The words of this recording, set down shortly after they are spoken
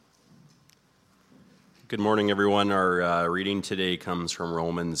Good morning, everyone. Our reading today comes from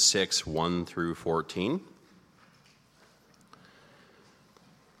Romans 6, 1 through 14.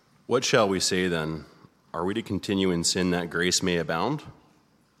 What shall we say then? Are we to continue in sin that grace may abound?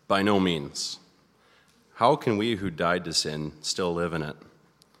 By no means. How can we who died to sin still live in it?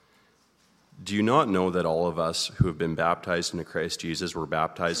 Do you not know that all of us who have been baptized into Christ Jesus were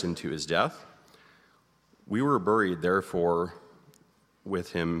baptized into his death? We were buried, therefore,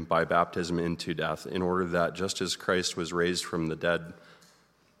 with him by baptism into death, in order that just as Christ was raised from the dead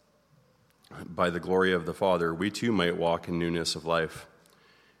by the glory of the Father, we too might walk in newness of life.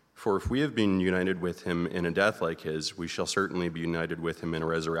 For if we have been united with him in a death like his, we shall certainly be united with him in a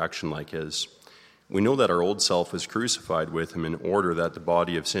resurrection like his. We know that our old self was crucified with him in order that the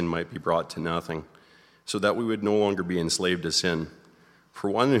body of sin might be brought to nothing, so that we would no longer be enslaved to sin. For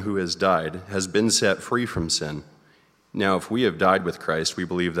one who has died has been set free from sin. Now, if we have died with Christ, we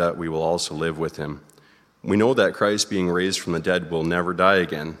believe that we will also live with him. We know that Christ, being raised from the dead, will never die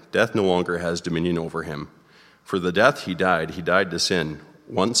again. Death no longer has dominion over him. For the death he died to sin,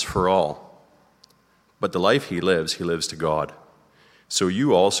 once for all. But the life he lives to God. So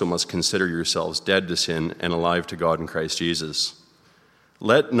you also must consider yourselves dead to sin and alive to God in Christ Jesus.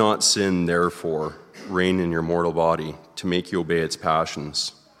 Let not sin, therefore, reign in your mortal body to make you obey its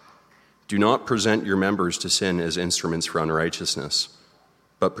passions. Do not present your members to sin as instruments for unrighteousness,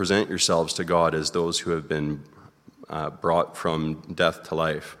 but present yourselves to God as those who have been brought from death to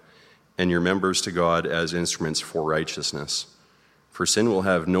life, and your members to God as instruments for righteousness. For sin will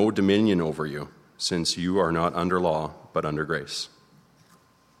have no dominion over you, since you are not under law, but under grace.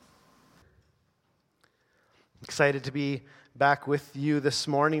 Excited to be back with you this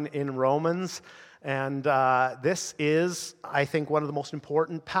morning in Romans. And this is, I think, one of the most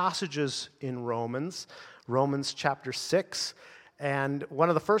important passages in Romans chapter 6. And one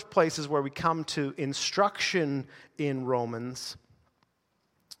of the first places where we come to instruction in Romans.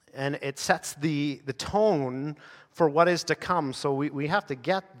 And it sets the tone for what is to come. So we have to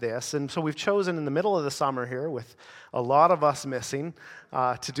get this. And so we've chosen in the middle of the summer here, with a lot of us missing,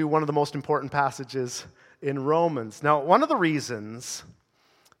 to do one of the most important passages in Romans. Now, one of the reasons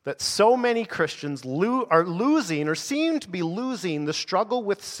that so many Christians are losing or seem to be losing the struggle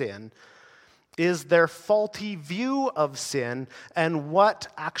with sin is their faulty view of sin and what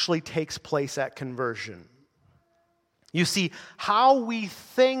actually takes place at conversion. You see, how we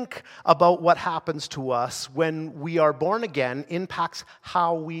think about what happens to us when we are born again impacts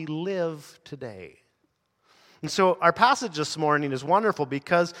how we live today. And so our passage this morning is wonderful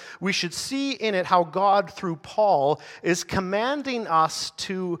because we should see in it how God, through Paul, is commanding us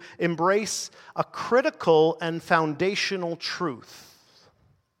to embrace a critical and foundational truth.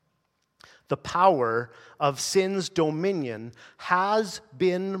 The power of sin's dominion has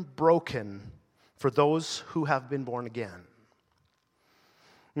been broken for those who have been born again.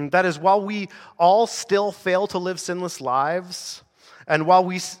 And that is, while we all still fail to live sinless lives, and while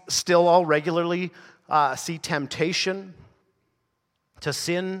we still all regularly see temptation to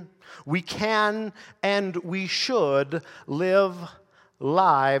sin, we can and we should live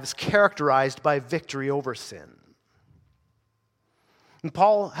lives characterized by victory over sin. And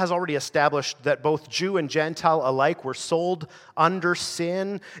Paul has already established that both Jew and Gentile alike were sold under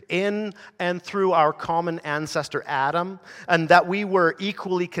sin in and through our common ancestor Adam, and that we were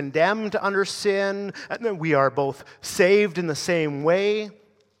equally condemned under sin, and that we are both saved in the same way.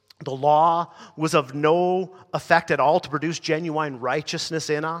 The law was of no effect at all to produce genuine righteousness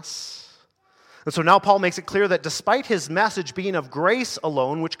in us. And so now Paul makes it clear that despite his message being of grace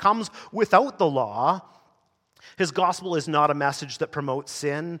alone, which comes without the law, his gospel is not a message that promotes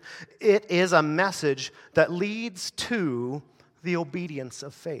sin. It is a message that leads to the obedience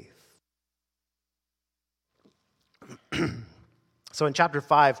of faith. So in chapter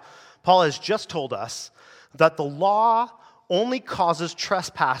 5, Paul has just told us that the law only causes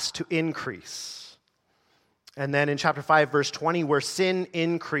trespass to increase. And then in chapter 5, verse 20, where sin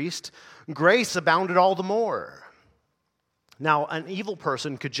increased, grace abounded all the more. Now, an evil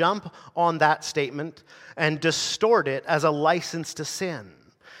person could jump on that statement and distort it as a license to sin.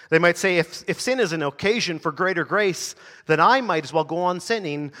 They might say, if sin is an occasion for greater grace, then I might as well go on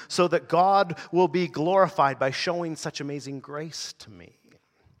sinning so that God will be glorified by showing such amazing grace to me.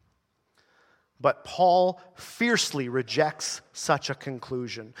 But Paul fiercely rejects such a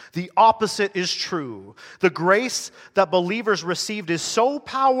conclusion. The opposite is true. The grace that believers received is so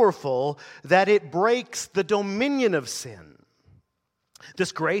powerful that it breaks the dominion of sin.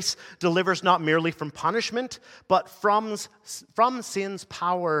 This grace delivers not merely from punishment, but from sin's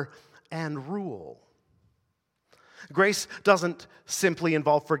power and rule. Grace doesn't simply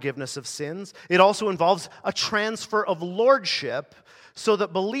involve forgiveness of sins. It also involves a transfer of lordship so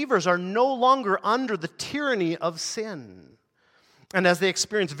that believers are no longer under the tyranny of sin. And as they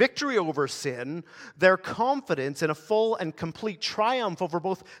experience victory over sin, their confidence in a full and complete triumph over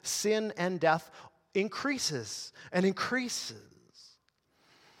both sin and death increases and increases.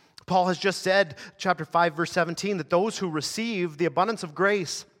 Paul has just said, chapter 5, verse 17, that those who receive the abundance of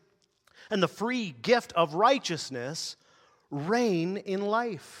grace and the free gift of righteousness reign in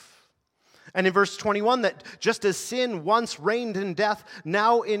life. And in verse 21, that just as sin once reigned in death,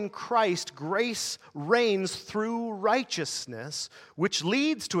 now in Christ, grace reigns through righteousness, which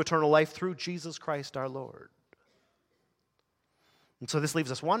leads to eternal life through Jesus Christ our Lord. And so this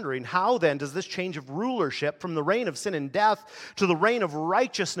leaves us wondering, how then does this change of rulership from the reign of sin and death to the reign of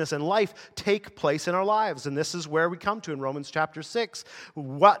righteousness and life take place in our lives? And this is where we come to in Romans chapter 6.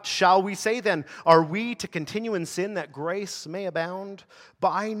 What shall we say then? Are we to continue in sin that grace may abound?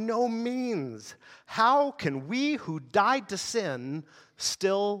 By no means. How can we who died to sin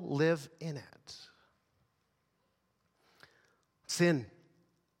still live in it? Sin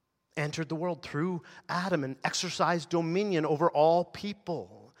entered the world through Adam and exercised dominion over all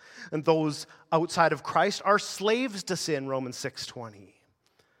people. And those outside of Christ are slaves to sin, Romans 6:20.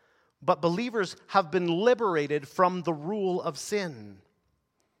 But believers have been liberated from the rule of sin.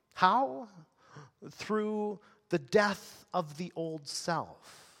 How? Through the death of the old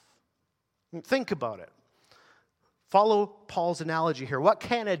self. Think about it. Follow Paul's analogy here. What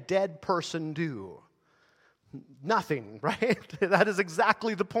can a dead person do? Nothing, right? That is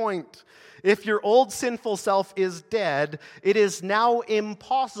exactly the point. If your old sinful self is dead, it is now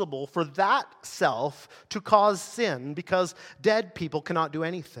impossible for that self to cause sin because dead people cannot do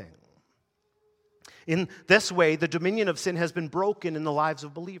anything. In this way, the dominion of sin has been broken in the lives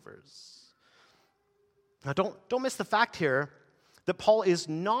of believers. Now, don't miss the fact here that Paul is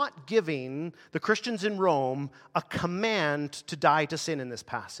not giving the Christians in Rome a command to die to sin in this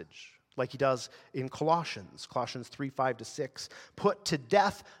passage, like he does in Colossians 3, 5-6. Put to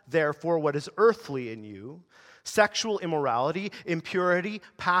death, therefore, what is earthly in you, sexual immorality, impurity,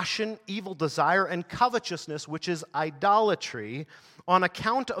 passion, evil desire, and covetousness, which is idolatry. On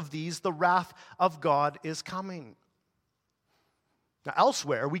account of these, the wrath of God is coming. Now,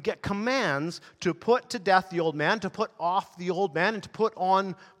 elsewhere, we get commands to put to death the old man, to put off the old man, and to put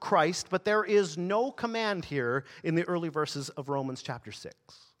on Christ, but there is no command here in the early verses of Romans chapter 6.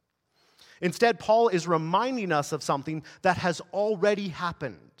 Instead, Paul is reminding us of something that has already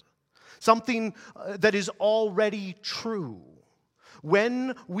happened, something that is already true.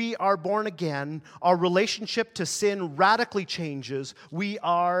 When we are born again, our relationship to sin radically changes. We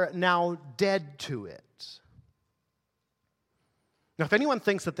are now dead to it. Now, if anyone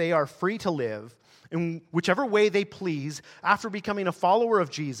thinks that they are free to live in whichever way they please after becoming a follower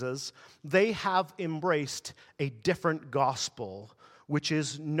of Jesus, they have embraced a different gospel, which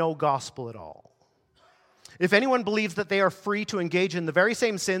is no gospel at all. If anyone believes that they are free to engage in the very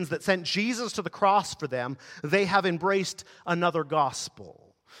same sins that sent Jesus to the cross for them, they have embraced another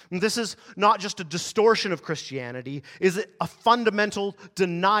gospel. And this is not just a distortion of Christianity, is it a fundamental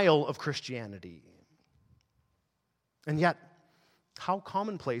denial of Christianity. And yet, how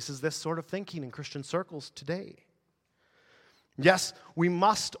commonplace is this sort of thinking in Christian circles today? Yes, we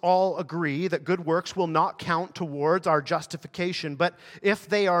must all agree that good works will not count towards our justification, but if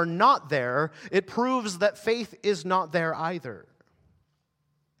they are not there, it proves that faith is not there either.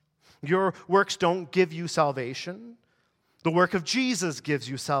 Your works don't give you salvation. The work of Jesus gives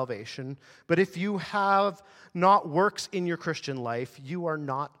you salvation, but if you have not works in your Christian life, you are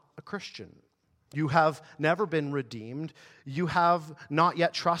not a Christian. You have never been redeemed. You have not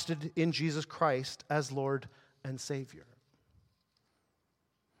yet trusted in Jesus Christ as Lord and Savior.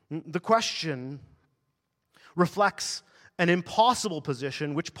 The question reflects an impossible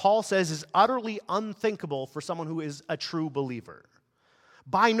position, which Paul says is utterly unthinkable for someone who is a true believer.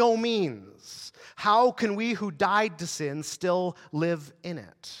 By no means. How can we who died to sin still live in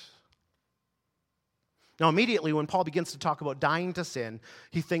it? Now, immediately when Paul begins to talk about dying to sin,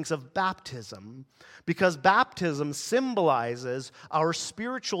 he thinks of baptism, because baptism symbolizes our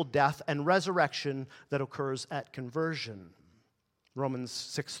spiritual death and resurrection that occurs at conversion. Romans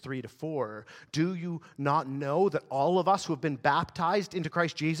 6, 3-4. Do you not know that all of us who have been baptized into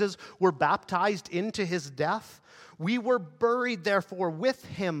Christ Jesus were baptized into his death? We were buried, therefore, with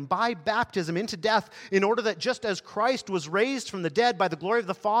him by baptism into death, in order that just as Christ was raised from the dead by the glory of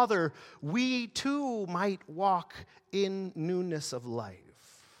the Father, we too might walk in newness of life.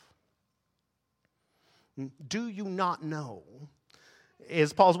 Do you not know?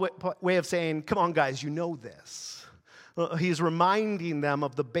 Is Paul's way of saying, come on, guys, you know this. He's reminding them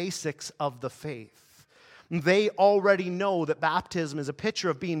of the basics of the faith. They already know that baptism is a picture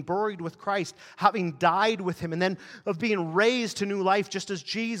of being buried with Christ, having died with him, and then of being raised to new life just as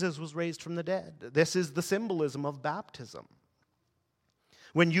Jesus was raised from the dead. This is the symbolism of baptism.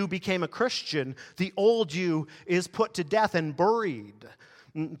 When you became a Christian, the old you is put to death and buried.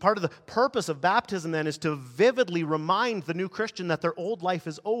 Part of the purpose of baptism then is to vividly remind the new Christian that their old life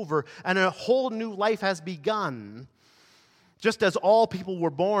is over and a whole new life has begun. Just as all people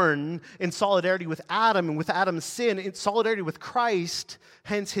were born in solidarity with Adam and with Adam's sin, in solidarity with Christ,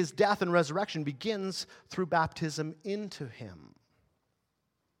 hence his death and resurrection begins through baptism into him.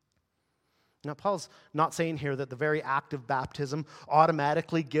 Now, Paul's not saying here that the very act of baptism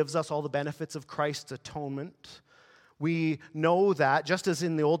automatically gives us all the benefits of Christ's atonement. We know that, just as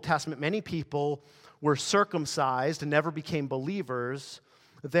in the Old Testament, many people were circumcised and never became believers,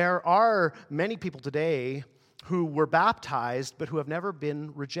 there are many people today who were baptized but who have never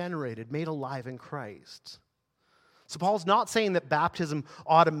been regenerated, made alive in Christ. So Paul's not saying that baptism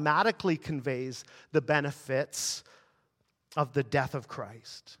automatically conveys the benefits of the death of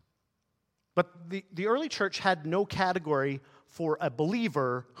Christ. But the early church had no category for a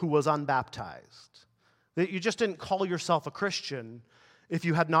believer who was unbaptized. That you just didn't call yourself a Christian if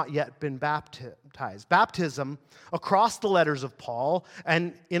you had not yet been baptized. Baptism, across the letters of Paul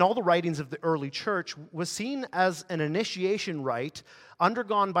and in all the writings of the early church, was seen as an initiation rite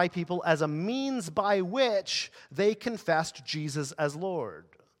undergone by people as a means by which they confessed Jesus as Lord.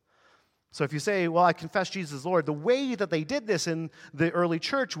 So if you say, well, I confess Jesus as Lord, the way that they did this in the early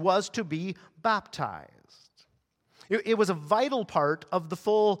church was to be baptized. It was a vital part of the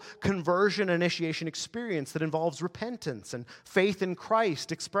full conversion initiation experience that involves repentance and faith in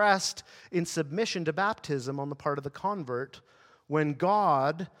Christ expressed in submission to baptism on the part of the convert when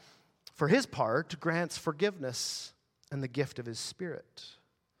God, for his part, grants forgiveness and the gift of his Spirit.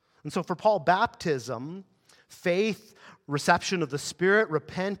 And so for Paul, baptism, faith, reception of the Spirit,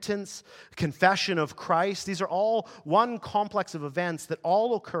 repentance, confession of Christ, these are all one complex of events that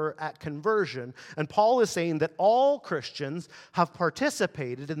all occur at conversion. And Paul is saying that all Christians have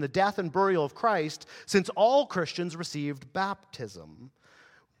participated in the death and burial of Christ since all Christians received baptism,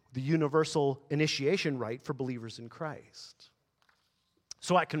 the universal initiation rite for believers in Christ.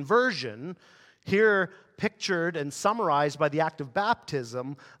 So at conversion, here pictured and summarized by the act of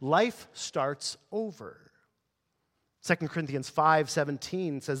baptism, life starts over. 2 Corinthians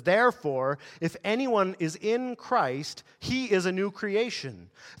 5:17 says, therefore, if anyone is in Christ, he is a new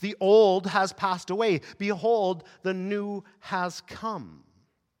creation. The old has passed away. Behold, the new has come.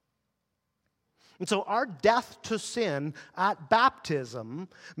 And so our death to sin at baptism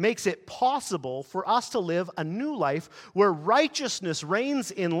makes it possible for us to live a new life where righteousness reigns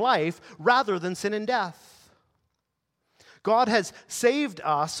in life rather than sin and death. God has saved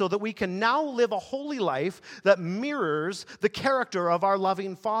us so that we can now live a holy life that mirrors the character of our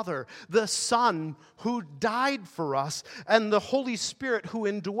loving Father, the Son who died for us, and the Holy Spirit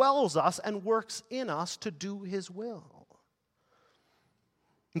who indwells us and works in us to do his will.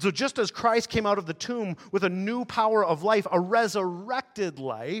 And so just as Christ came out of the tomb with a new power of life, a resurrected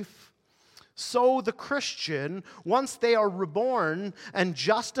life, so the Christian, once they are reborn and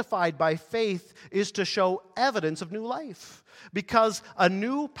justified by faith, is to show evidence of new life because a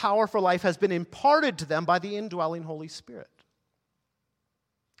new power for life has been imparted to them by the indwelling Holy Spirit.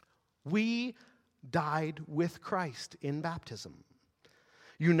 We died with Christ in baptism,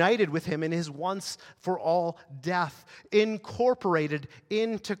 united with him in his once for all death, incorporated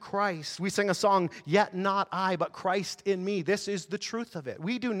into Christ. We sing a song, yet not I, but Christ in me. This is the truth of it.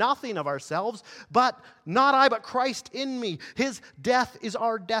 We do nothing of ourselves, but not I, but Christ in me. His death is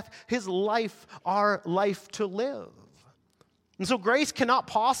our death, his life our life to live. And so grace cannot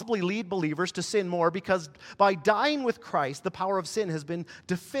possibly lead believers to sin more because by dying with Christ, the power of sin has been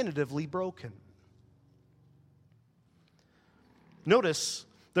definitively broken. Notice,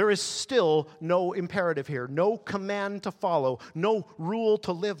 there is still no imperative here, no command to follow, no rule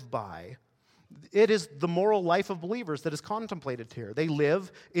to live by. It is the moral life of believers that is contemplated here. They live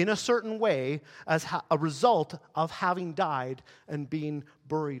in a certain way as a result of having died and being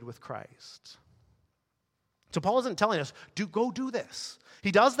buried with Christ. So Paul isn't telling us, go do this.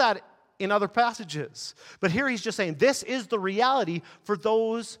 He does that in other passages. But here he's just saying, this is the reality for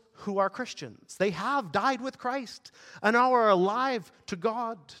those who are Christians. They have died with Christ and now are alive to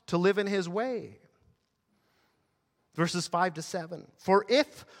God to live in his way. Verses 5-7. For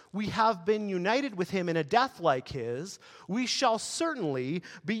if we have been united with him in a death like his, we shall certainly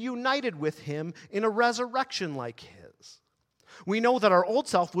be united with him in a resurrection like his. We know that our old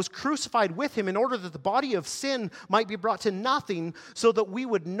self was crucified with him in order that the body of sin might be brought to nothing, so that we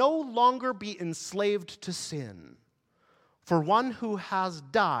would no longer be enslaved to sin. For one who has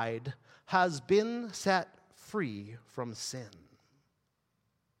died has been set free from sin.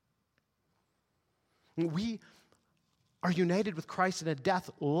 We are united with Christ in a death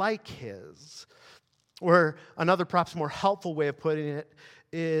like his, or another perhaps more helpful way of putting it,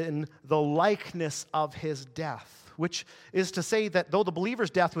 in the likeness of his death, which is to say that though the believer's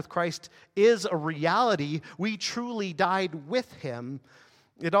death with Christ is a reality, we truly died with him.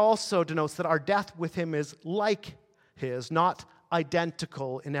 It also denotes that our death with him is like his, not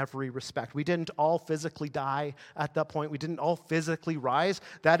identical in every respect. We didn't all physically die at that point. We didn't all physically rise.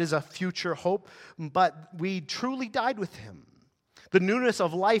 That is a future hope, but we truly died with him. The newness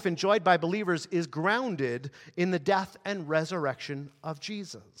of life enjoyed by believers is grounded in the death and resurrection of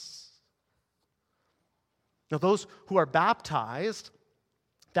Jesus. Now, those who are baptized,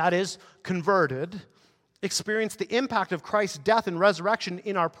 that is, converted, experience the impact of Christ's death and resurrection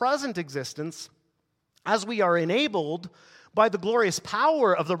in our present existence as we are enabled by the glorious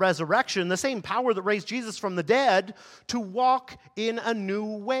power of the resurrection, the same power that raised Jesus from the dead, to walk in a new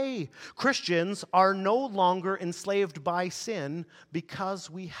way. Christians are no longer enslaved by sin because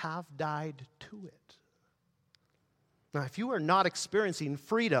we have died to it. Now, if you are not experiencing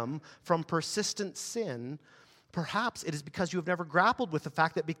freedom from persistent sin, perhaps it is because you have never grappled with the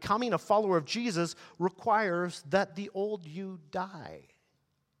fact that becoming a follower of Jesus requires that the old you die.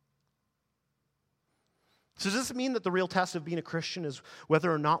 So does this mean that the real test of being a Christian is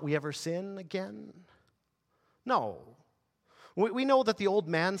whether or not we ever sin again? No. We know that the old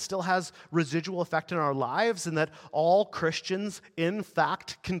man still has residual effect in our lives and that all Christians, in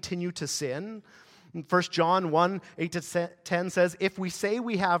fact, continue to sin. 1 John 1, 8-10 says, "If we say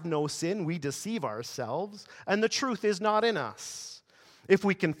we have no sin, we deceive ourselves, and the truth is not in us. If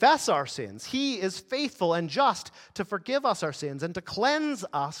we confess our sins, he is faithful and just to forgive us our sins and to cleanse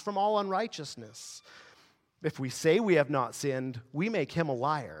us from all unrighteousness. If we say we have not sinned, we make him a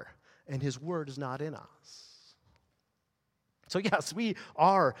liar, and his word is not in us." So yes, we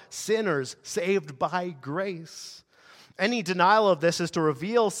are sinners saved by grace. Any denial of this is to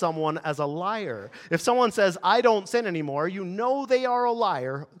reveal someone as a liar. If someone says, "I don't sin anymore," you know they are a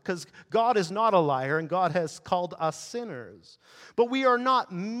liar, because God is not a liar, and God has called us sinners. But we are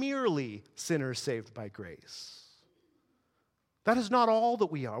not merely sinners saved by grace. That is not all that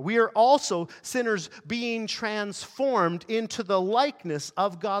we are. We are also sinners being transformed into the likeness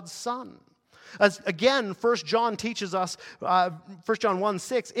of God's Son. As again, 1 John teaches us, 1 John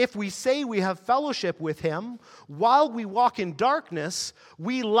 1:6, "If we say we have fellowship with him while we walk in darkness,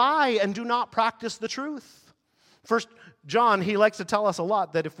 we lie and do not practice the truth." 1 John, he likes to tell us a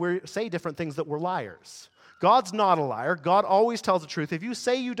lot that if we say different things that we're liars. God's not a liar. God always tells the truth. If you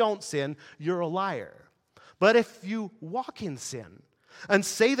say you don't sin, you're a liar. But if you walk in sin and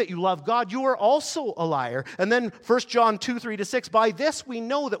say that you love God, you are also a liar. And then 1 John 2, 3-6, "By this we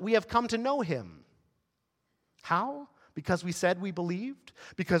know that we have come to know him." How? Because we said we believed?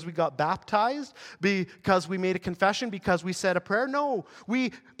 Because we got baptized? Because we made a confession? Because we said a prayer? No.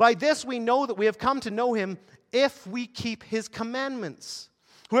 By this we know that we have come to know him if we keep his commandments.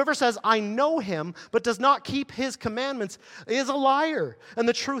 Whoever says, "I know him," but does not keep his commandments is a liar, and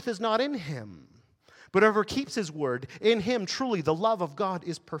the truth is not in him. But whoever keeps his word, in him truly the love of God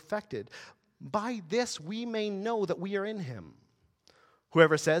is perfected. By this we may know that we are in him.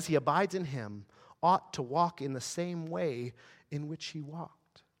 Whoever says he abides in him ought to walk in the same way in which he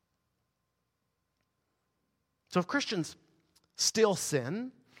walked. So if Christians still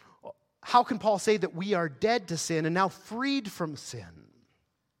sin, how can Paul say that we are dead to sin and now freed from sin?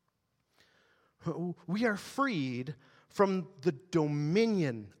 We are freed from the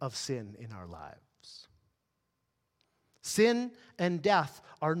dominion of sin in our lives. Sin and death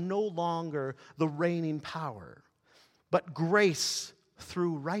are no longer the reigning power, but grace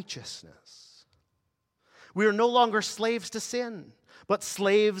through righteousness. We are no longer slaves to sin, but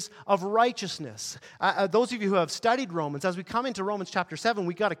slaves of righteousness. Those of you who have studied Romans, as we come into Romans chapter 7,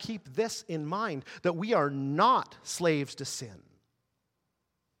 we got to keep this in mind, that we are not slaves to sin.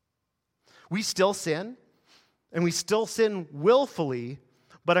 We still sin, and we still sin willfully,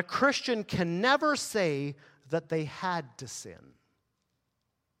 but a Christian can never say that they had to sin.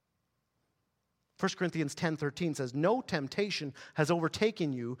 1 Corinthians 10:13 says, "No temptation has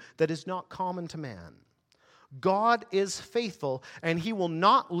overtaken you that is not common to man. God is faithful, and he will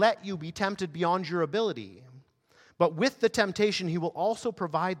not let you be tempted beyond your ability. But with the temptation, he will also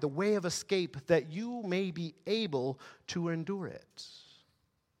provide the way of escape that you may be able to endure it."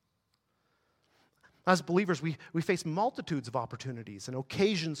 As believers, we face multitudes of opportunities and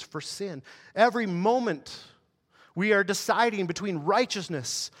occasions for sin. Every moment, we are deciding between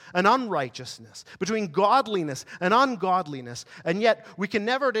righteousness and unrighteousness, between godliness and ungodliness. And yet, we can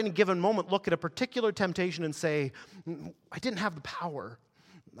never at any given moment look at a particular temptation and say, I didn't have the power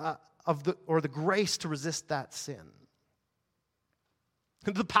or the grace to resist that sin.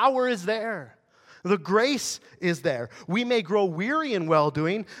 The power is there. The grace is there. We may grow weary in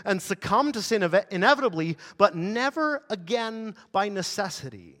well-doing and succumb to sin inevitably, but never again by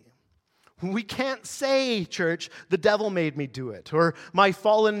necessity. We can't say, church, the devil made me do it, or my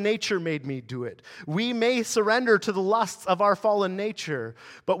fallen nature made me do it. We may surrender to the lusts of our fallen nature,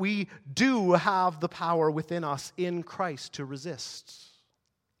 but we do have the power within us in Christ to resist.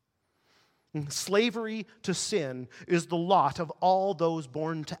 Slavery to sin is the lot of all those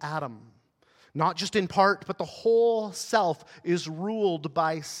born to Adam. Not just in part, but the whole self is ruled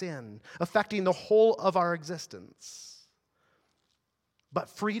by sin, affecting the whole of our existence. But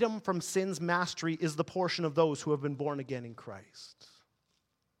freedom from sin's mastery is the portion of those who have been born again in Christ.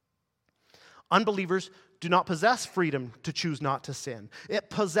 Unbelievers do not possess freedom to choose not to sin. It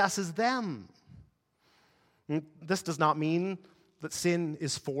possesses them. This does not mean that sin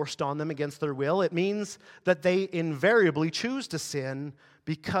is forced on them against their will. It means that they invariably choose to sin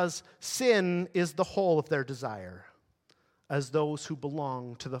because sin is the whole of their desire, as those who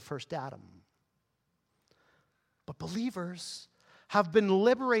belong to the first Adam. But believers have been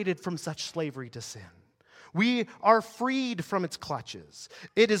liberated from such slavery to sin. We are freed from its clutches.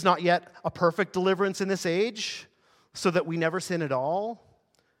 It is not yet a perfect deliverance in this age, so that we never sin at all.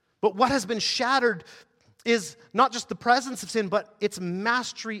 But what has been shattered is not just the presence of sin, but its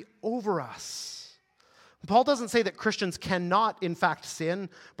mastery over us. Paul doesn't say that Christians cannot, in fact, sin,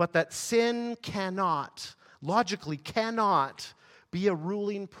 but that sin cannot, logically cannot, be a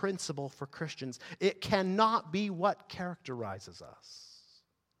ruling principle for Christians. It cannot be what characterizes us.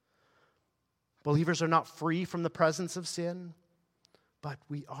 Believers are not free from the presence of sin, but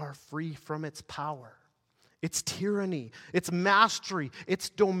we are free from its power, its tyranny, its mastery,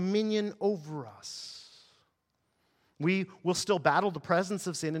 its dominion over us. We will still battle the presence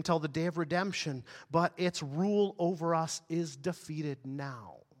of sin until the day of redemption, but its rule over us is defeated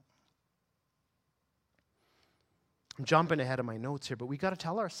now. I'm jumping ahead of my notes here, but we got to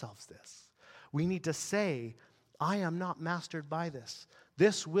tell ourselves this. We need to say, I am not mastered by this.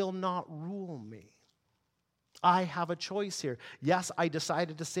 This will not rule me. I have a choice here. Yes, I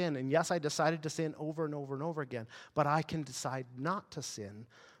decided to sin, and yes, I decided to sin over and over and over again, but I can decide not to sin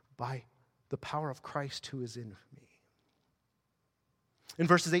by the power of Christ who is in me. In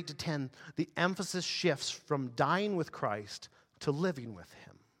verses 8 to 10, the emphasis shifts from dying with Christ to living with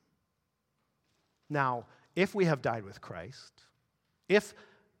him. Now, if we have died with Christ, if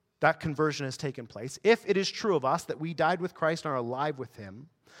that conversion has taken place, if it is true of us that we died with Christ and are alive with him,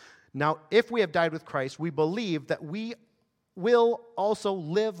 now, if we have died with Christ, we believe that we will also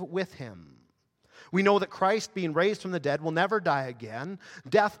live with him. We know that Christ, being raised from the dead, will never die again.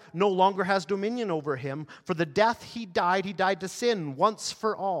 Death no longer has dominion over him. For the death he died to sin once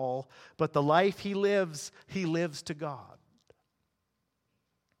for all. But the life he lives to God.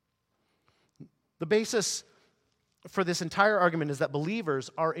 The basis for this entire argument is that believers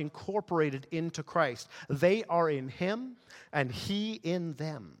are incorporated into Christ. They are in him and he in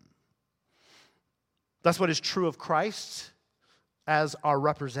them. That's what is true of Christ as our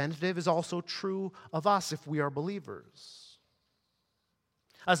representative is also true of us if we are believers.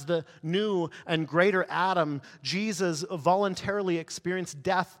 As the new and greater Adam, Jesus voluntarily experienced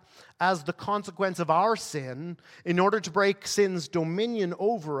death as the consequence of our sin in order to break sin's dominion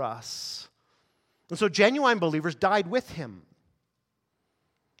over us. And so genuine believers died with him.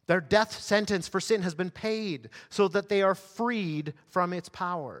 Their death sentence for sin has been paid so that they are freed from its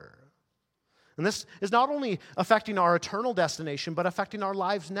power. And this is not only affecting our eternal destination, but affecting our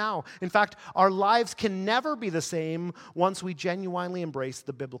lives now. In fact, our lives can never be the same once we genuinely embrace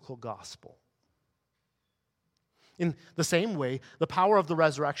the biblical gospel. In the same way, the power of the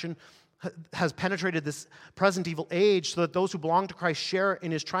resurrection has penetrated this present evil age so that those who belong to Christ share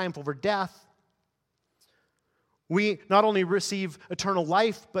in his triumph over death. We not only receive eternal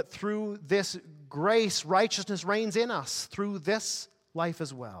life, but through this grace, righteousness reigns in us through this life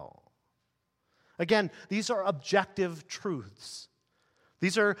as well. Again, these are objective truths.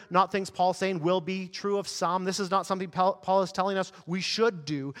 These are not things Paul's saying will be true of some. This is not something Paul is telling us we should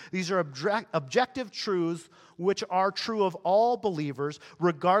do. These are objective truths which are true of all believers,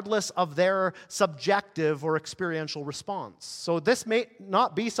 regardless of their subjective or experiential response. So this may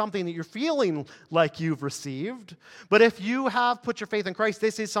not be something that you're feeling like you've received, but if you have put your faith in Christ,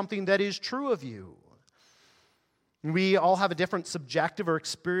 this is something that is true of you. We all have a different subjective or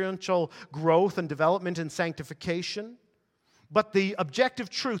experiential growth and development in sanctification. But the objective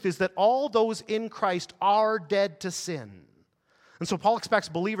truth is that all those in Christ are dead to sin. And so Paul expects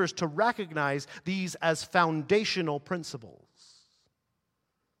believers to recognize these as foundational principles.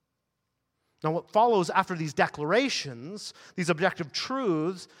 Now, what follows after these declarations, these objective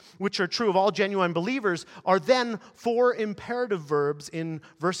truths, which are true of all genuine believers, are then 4 imperative verbs in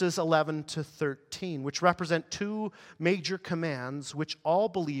verses 11 to 13, which represent 2 major commands which all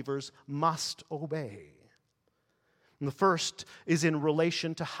believers must obey. And the first is in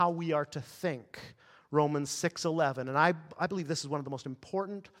relation to how we are to think, Romans 6:11. And I believe this is one of the most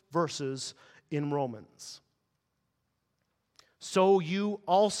important verses in Romans. So you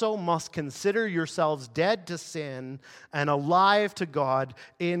also must consider yourselves dead to sin and alive to God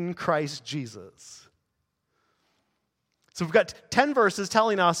in Christ Jesus. So we've got 10 verses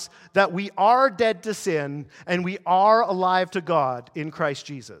telling us that we are dead to sin and we are alive to God in Christ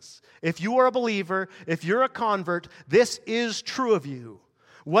Jesus. If you are a believer, if you're a convert, this is true of you.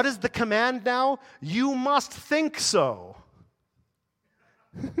 What is the command now? You must think so.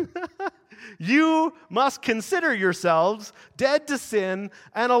 You must consider yourselves dead to sin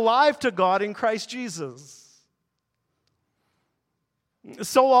and alive to God in Christ Jesus.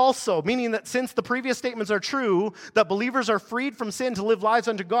 So also, meaning that since the previous statements are true, that believers are freed from sin to live lives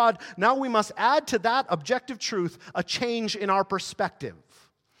unto God, now we must add to that objective truth a change in our perspective.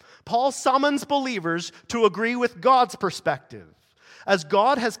 Paul summons believers to agree with God's perspective. As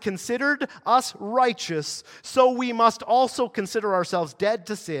God has considered us righteous, so we must also consider ourselves dead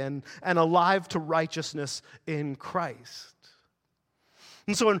to sin and alive to righteousness in Christ.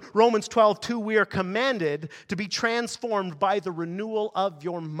 And so in Romans 12:2, we are commanded to be transformed by the renewal of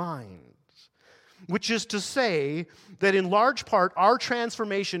your mind, which is to say that in large part, our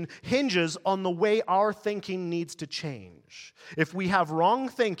transformation hinges on the way our thinking needs to change. If we have wrong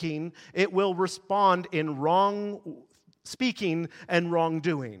thinking, it will respond in wrong speaking and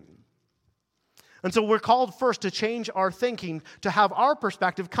wrongdoing. And so we're called first to change our thinking, to have our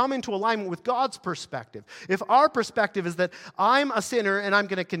perspective come into alignment with God's perspective. If our perspective is that I'm a sinner and I'm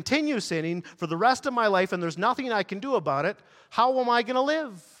going to continue sinning for the rest of my life and there's nothing I can do about it, how am I going to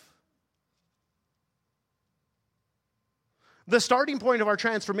live? The starting point of our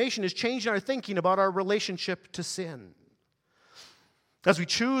transformation is changing our thinking about our relationship to sin. As we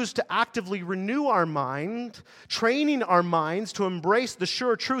choose to actively renew our mind, training our minds to embrace the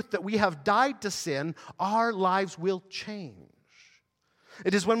sure truth that we have died to sin, our lives will change.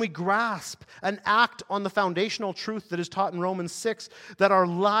 It is when we grasp and act on the foundational truth that is taught in Romans 6 that our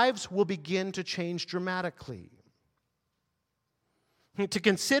lives will begin to change dramatically. To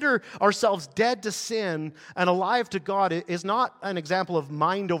consider ourselves dead to sin and alive to God is not an example of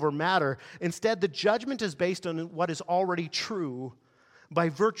mind over matter. Instead, the judgment is based on what is already true by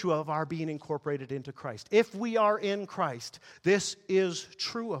virtue of our being incorporated into Christ. If we are in Christ, this is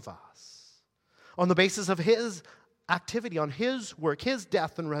true of us. On the basis of His activity, on His work, His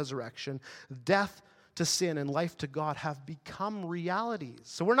death and resurrection, death to sin and life to God have become realities.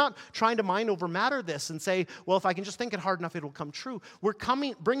 So we're not trying to mind over matter this and say, well, if I can just think it hard enough, it will come true. We're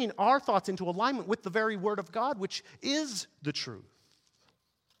bringing our thoughts into alignment with the very Word of God, which is the truth.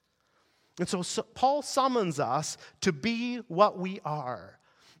 And so Paul summons us to be what we are.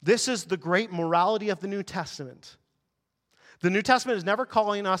 This is the great morality of the New Testament. The New Testament is never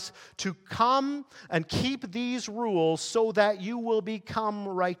calling us to come and keep these rules so that you will become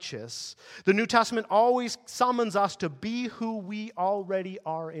righteous. The New Testament always summons us to be who we already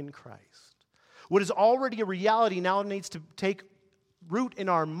are in Christ. What is already a reality now needs to take root in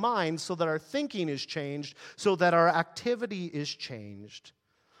our minds so that our thinking is changed, so that our activity is changed.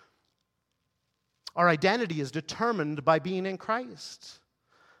 Our identity is determined by being in Christ.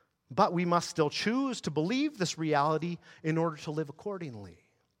 But we must still choose to believe this reality in order to live accordingly.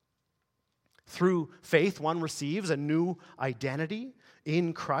 Through faith, one receives a new identity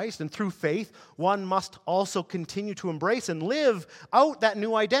in Christ. And through faith, one must also continue to embrace and live out that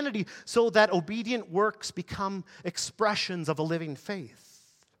new identity so that obedient works become expressions of a living faith.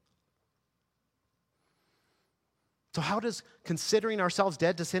 So how does considering ourselves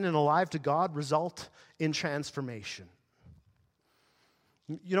dead to sin and alive to God result in transformation?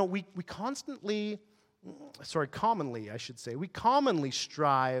 You know, we commonly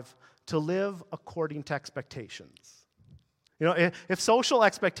strive to live according to expectations. You know, if social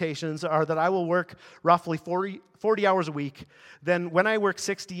expectations are that I will work roughly 40 hours a week, then when I work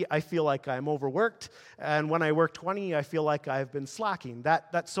 60, I feel like I'm overworked. And when I work 20, I feel like I've been slacking.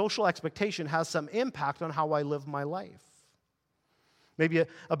 That social expectation has some impact on how I live my life. Maybe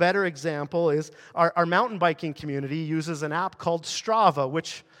a better example is our mountain biking community uses an app called Strava,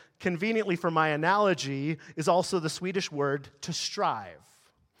 which conveniently for my analogy is also the Swedish word to strive.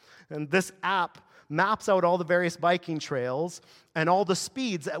 And this app maps out all the various biking trails and all the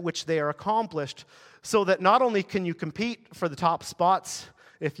speeds at which they are accomplished so that not only can you compete for the top spots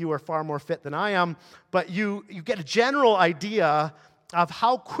if you are far more fit than I am, but you get a general idea of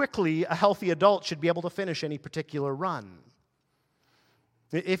how quickly a healthy adult should be able to finish any particular run.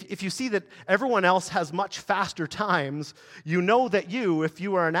 If you see that everyone else has much faster times, you know that you, if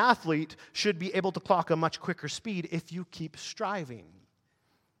you are an athlete, should be able to clock a much quicker speed if you keep striving.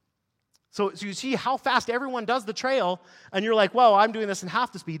 So you see how fast everyone does the trail, and you're like, well, I'm doing this in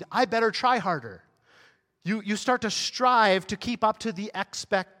half the speed. I better try harder. You start to strive to keep up to the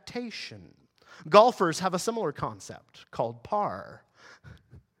expectation. Golfers have a similar concept called par.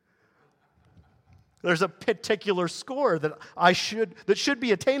 There's a particular score that should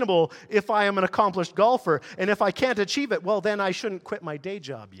be attainable if I am an accomplished golfer, and if I can't achieve it, well, then I shouldn't quit my day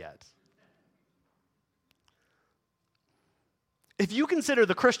job yet. If you consider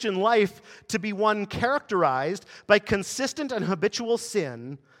the Christian life to be one characterized by consistent and habitual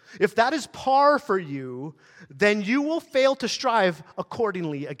sin, if that is par for you, then you will fail to strive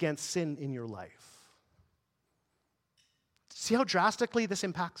accordingly against sin in your life. See how drastically this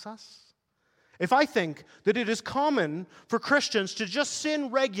impacts us? If I think that it is common for Christians to just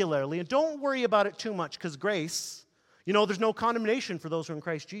sin regularly and don't worry about it too much because grace, there's no condemnation for those who are in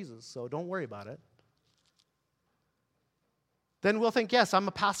Christ Jesus, so don't worry about it. Then we'll think, yes, I'm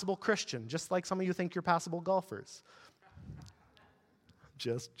a passable Christian, just like some of you think you're passable golfers.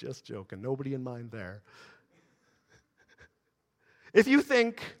 Just joking. Nobody in mind there. If you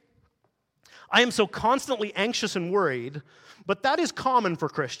think, I am so constantly anxious and worried, but that is common for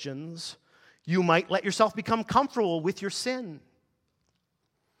Christians, you might let yourself become comfortable with your sin.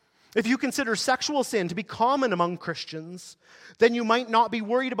 If you consider sexual sin to be common among Christians, then you might not be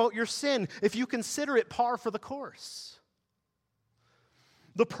worried about your sin if you consider it par for the course.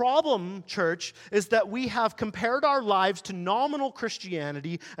 The problem, church, is that we have compared our lives to nominal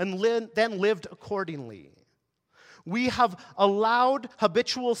Christianity and then lived accordingly. We have allowed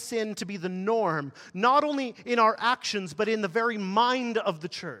habitual sin to be the norm, not only in our actions, but in the very mind of the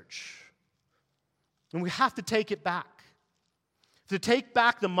church. And we have to take it back. To take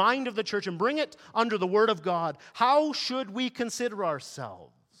back the mind of the church and bring it under the Word of God. How should we consider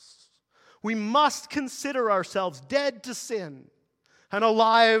ourselves? We must consider ourselves dead to sin and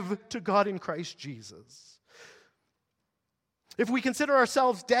alive to God in Christ Jesus. If we consider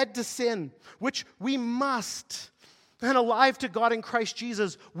ourselves dead to sin, which we must, and alive to God in Christ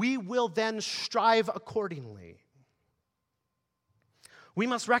Jesus, we will then strive accordingly. We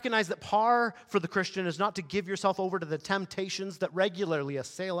must recognize that par for the Christian is not to give yourself over to the temptations that regularly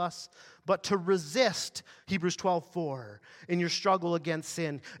assail us, but to resist, Hebrews 12:4, in your struggle against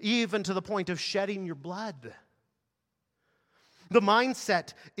sin, even to the point of shedding your blood. The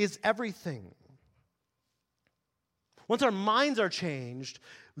mindset is everything. Once our minds are changed,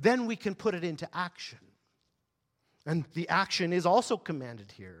 then we can put it into action. And the action is also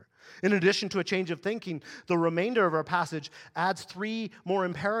commanded here. In addition to a change of thinking, the remainder of our passage adds 3 more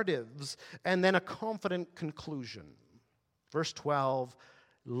imperatives and then a confident conclusion. Verse 12,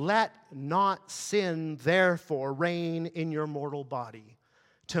 let not sin therefore reign in your mortal body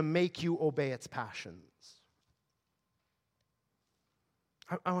to make you obey its passions.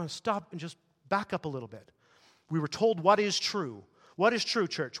 I want to stop and just back up a little bit. We were told what is true. What is true,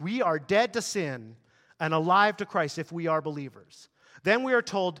 church? We are dead to sin and alive to Christ if we are believers. Then we are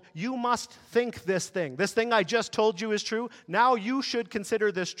told, you must think this thing. This thing I just told you is true. Now you should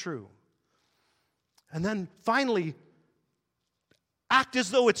consider this true. And then finally, act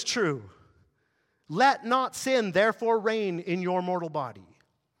as though it's true. Let not sin therefore reign in your mortal body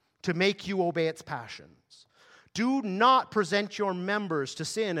to make you obey its passions. Do not present your members to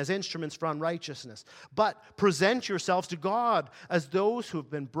sin as instruments for unrighteousness, but present yourselves to God as those who have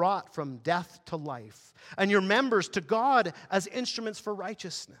been brought from death to life, and your members to God as instruments for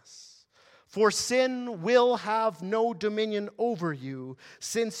righteousness. For sin will have no dominion over you,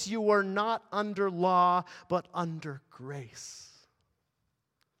 since you are not under law, but under grace.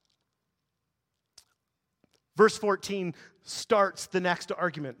 Verse 14 starts the next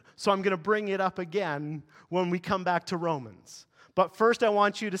argument. So I'm going to bring it up again when we come back to Romans. But first I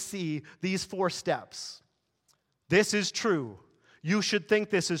want you to see these 4 steps. This is true. You should think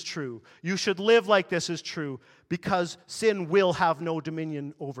this is true. You should live like this is true because sin will have no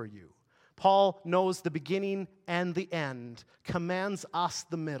dominion over you. Paul knows the beginning and the end, commands us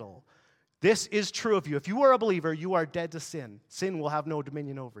the middle. This is true of you. If you are a believer, you are dead to sin. Sin will have no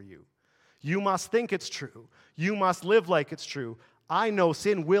dominion over you. You must think it's true. You must live like it's true. I know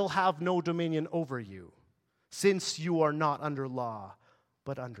sin will have no dominion over you, since you are not under law,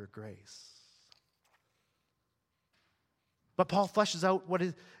 but under grace. But Paul fleshes out what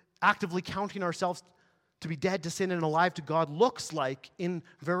is actively counting ourselves to be dead to sin and alive to God looks like in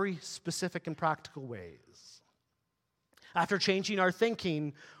very specific and practical ways. After changing our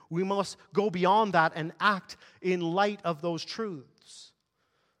thinking, we must go beyond that and act in light of those truths.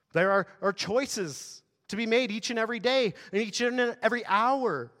 There are choices to be made each and every day and each and every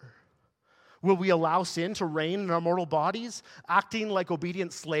hour. Will we allow sin to reign in our mortal bodies, acting like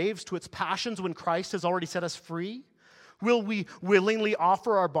obedient slaves to its passions when Christ has already set us free? Will we willingly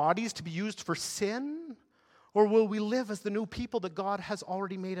offer our bodies to be used for sin? Or will we live as the new people that God has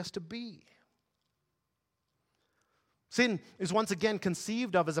already made us to be? Sin is once again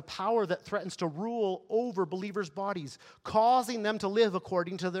conceived of as a power that threatens to rule over believers' bodies, causing them to live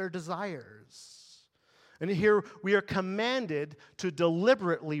according to their desires. And here we are commanded to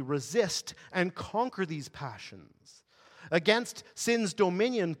deliberately resist and conquer these passions. Against sin's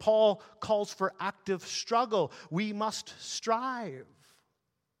dominion, Paul calls for active struggle. We must strive.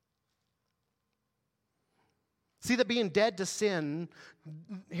 See that being dead to sin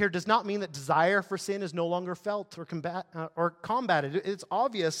here does not mean that desire for sin is no longer felt or combated. It's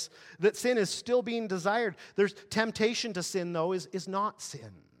obvious that sin is still being desired. There's temptation to sin, though, is not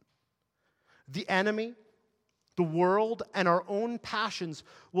sin. The enemy, the world, and our own passions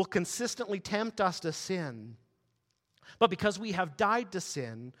will consistently tempt us to sin. But because we have died to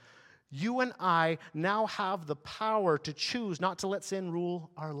sin, you and I now have the power to choose not to let sin rule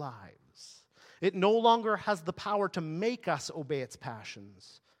our lives. It no longer has the power to make us obey its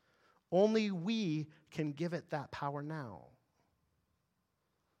passions. Only we can give it that power now.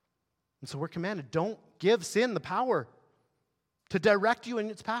 And so we're commanded, don't give sin the power to direct you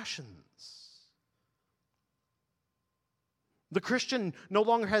in its passions. The Christian no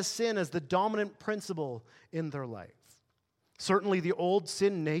longer has sin as the dominant principle in their life. Certainly the old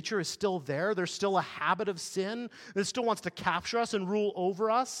sin nature is still there. There's still a habit of sin that still wants to capture us and rule over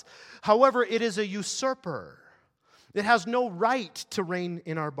us. However, it is a usurper. It has no right to reign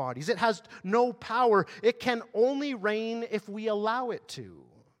in our bodies. It has no power. It can only reign if we allow it to.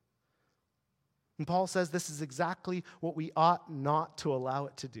 And Paul says this is exactly what we ought not to allow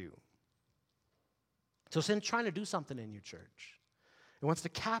it to do. So sin's trying to do something in you, church. It wants to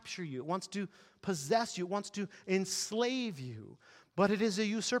capture you. It wants to possess you. It wants to enslave you. But it is a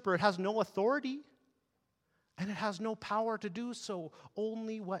usurper. It has no authority, and it has no power to do so.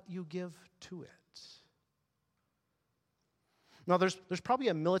 Only what you give to it. Now, there's probably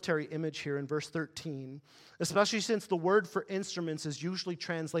a military image here in verse 13, especially since the word for instruments is usually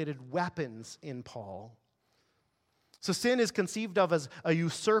translated weapons in Paul. So sin is conceived of as a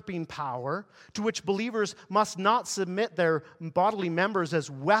usurping power to which believers must not submit their bodily members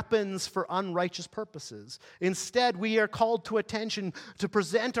as weapons for unrighteous purposes. Instead, we are called to attention to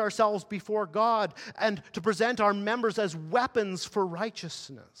present ourselves before God and to present our members as weapons for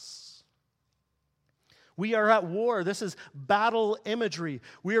righteousness. We are at war. This is battle imagery.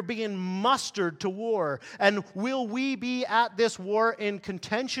 We are being mustered to war. And will we be at this war in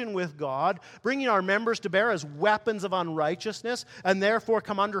contention with God, bringing our members to bear as weapons of unrighteousness and therefore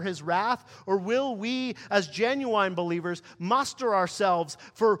come under his wrath? Or will we, as genuine believers, muster ourselves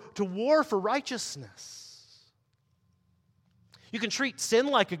to war for righteousness? You can treat sin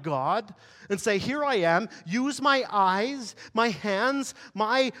like a god and say, here I am, use my eyes, my hands,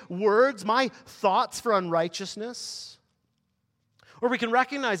 my words, my thoughts for unrighteousness. Or we can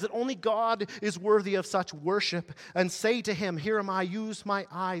recognize that only God is worthy of such worship and say to him, here am I, use my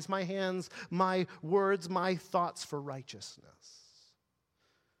eyes, my hands, my words, my thoughts for righteousness.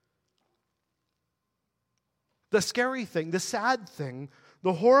 The scary thing, the sad thing,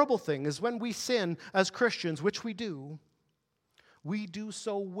 the horrible thing is when we sin as Christians, which we do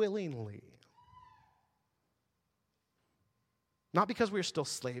so willingly. Not because we are still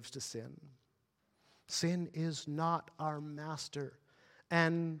slaves to sin. Sin is not our master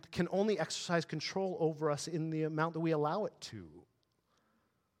and can only exercise control over us in the amount that we allow it to.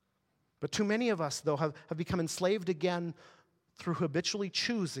 But too many of us, though, have become enslaved again through habitually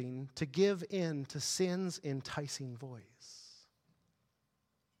choosing to give in to sin's enticing voice.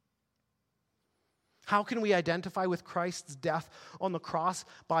 How can we identify with Christ's death on the cross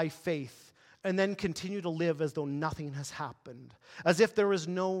by faith and then continue to live as though nothing has happened, as if there is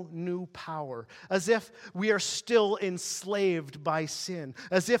no new power, as if we are still enslaved by sin,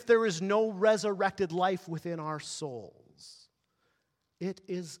 as if there is no resurrected life within our souls? It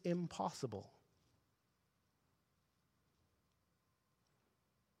is impossible.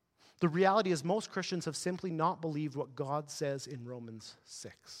 The reality is most Christians have simply not believed what God says in Romans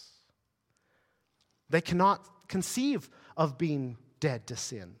 6. They cannot conceive of being dead to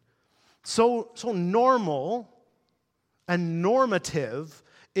sin. So normal and normative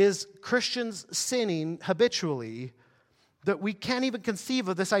is Christians sinning habitually that we can't even conceive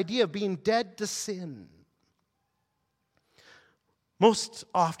of this idea of being dead to sin. Most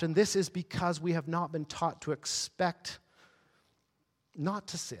often, this is because we have not been taught to expect not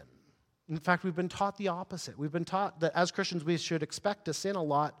to sin. In fact, we've been taught the opposite. We've been taught that as Christians, we should expect to sin a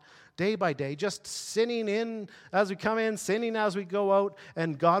lot day by day, just sinning in as we come in, sinning as we go out,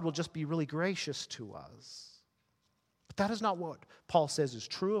 and God will just be really gracious to us. But that is not what Paul says is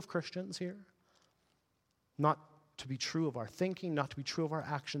true of Christians here. Not to be true of our thinking, not to be true of our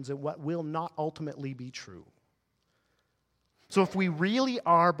actions, and what will not ultimately be true. So if we really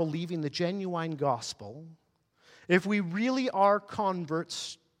are believing the genuine gospel, if we really are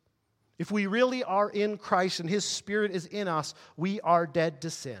converts, if we really are in Christ and His Spirit is in us, we are dead to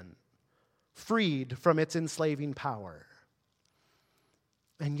sin, freed from its enslaving power.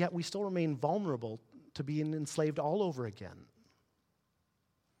 And yet we still remain vulnerable to being enslaved all over again.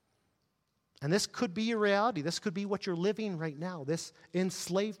 And this could be your reality. This could be what you're living right now, this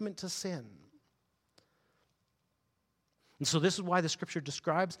enslavement to sin. And so this is why the Scripture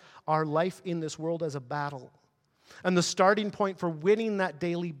describes our life in this world as a battle. And the starting point for winning that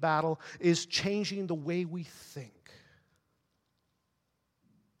daily battle is changing the way we think.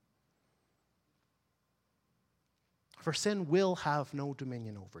 For sin will have no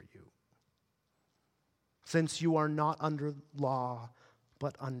dominion over you, since you are not under law,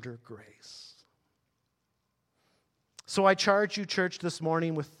 but under grace. So I charge you, church, this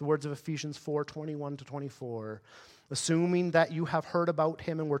morning with the words of Ephesians 4:21-24, assuming that you have heard about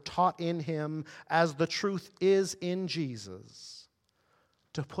Him and were taught in Him as the truth is in Jesus,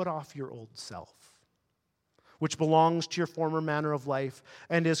 to put off your old self, which belongs to your former manner of life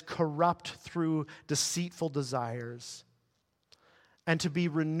and is corrupt through deceitful desires, and to be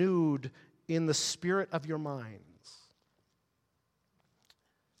renewed in the spirit of your minds,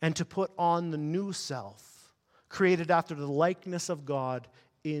 and to put on the new self, created after the likeness of God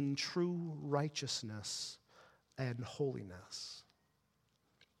in true righteousness and holiness.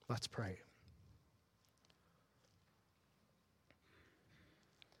 Let's pray.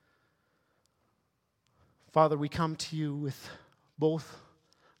 Father, we come to you with both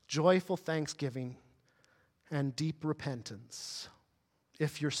joyful thanksgiving and deep repentance,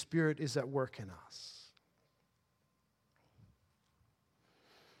 if your Spirit is at work in us.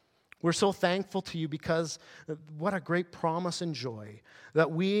 We're so thankful to you because what a great promise and joy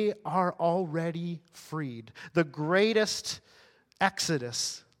that we are already freed. The greatest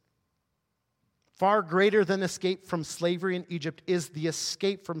exodus, far greater than escape from slavery in Egypt, is the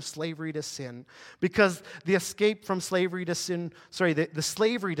escape from slavery to sin. Because the escape from slavery to sin, the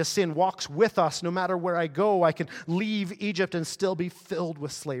slavery to sin walks with us no matter where I go. I can leave Egypt and still be filled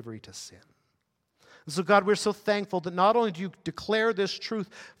with slavery to sin. So God, we're so thankful that not only do you declare this truth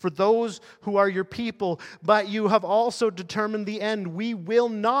for those who are your people, but you have also determined the end. We will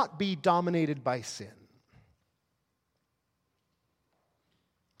not be dominated by sin.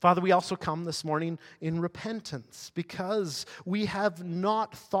 Father, we also come this morning in repentance because we have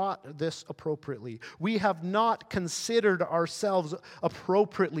not thought this appropriately. We have not considered ourselves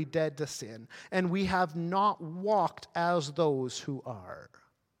appropriately dead to sin, and we have not walked as those who are.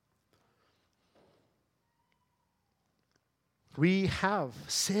 We have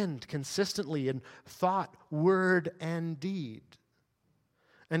sinned consistently in thought, word, and deed,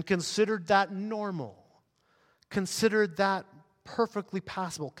 and considered that normal, considered that perfectly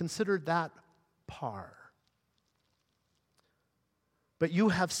passable, considered that par. But you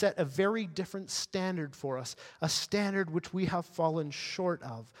have set a very different standard for us, a standard which we have fallen short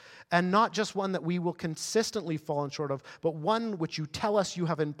of, and not just one that we will consistently fall short of, but one which you tell us you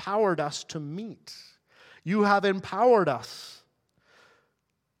have empowered us to meet. You have empowered us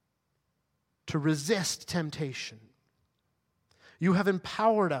to resist temptation. You have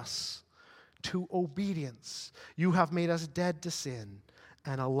empowered us to obedience. You have made us dead to sin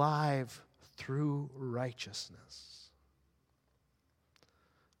and alive through righteousness.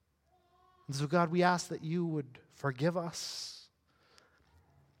 And so, God, we ask that you would forgive us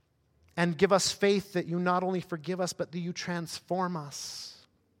and give us faith that you not only forgive us, but that you transform us.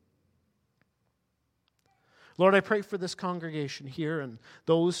 Lord, I pray for this congregation here and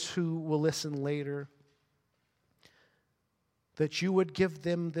those who will listen later, that you would give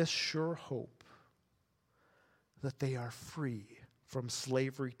them this sure hope that they are free from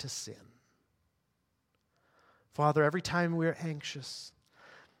slavery to sin. Father, every time we're anxious,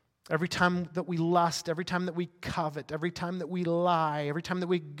 every time that we lust, every time that we covet, every time that we lie, every time that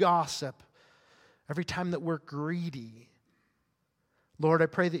we gossip, every time that we're greedy, Lord, I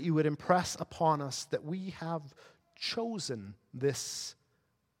pray that you would impress upon us that we have chosen this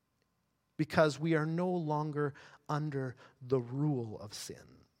because we are no longer under the rule of sin.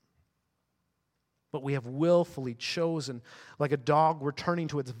 But we have willfully chosen, like a dog returning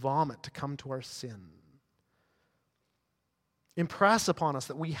to its vomit, to come to our sin. Impress upon us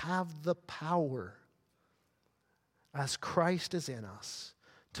that we have the power, as Christ is in us,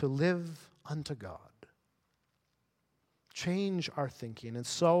 to live unto God. Change our thinking and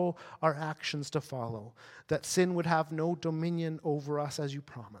so our actions to follow, that sin would have no dominion over us as you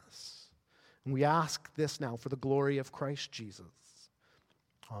promise. And we ask this now for the glory of Christ Jesus.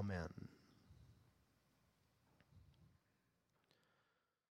 Amen.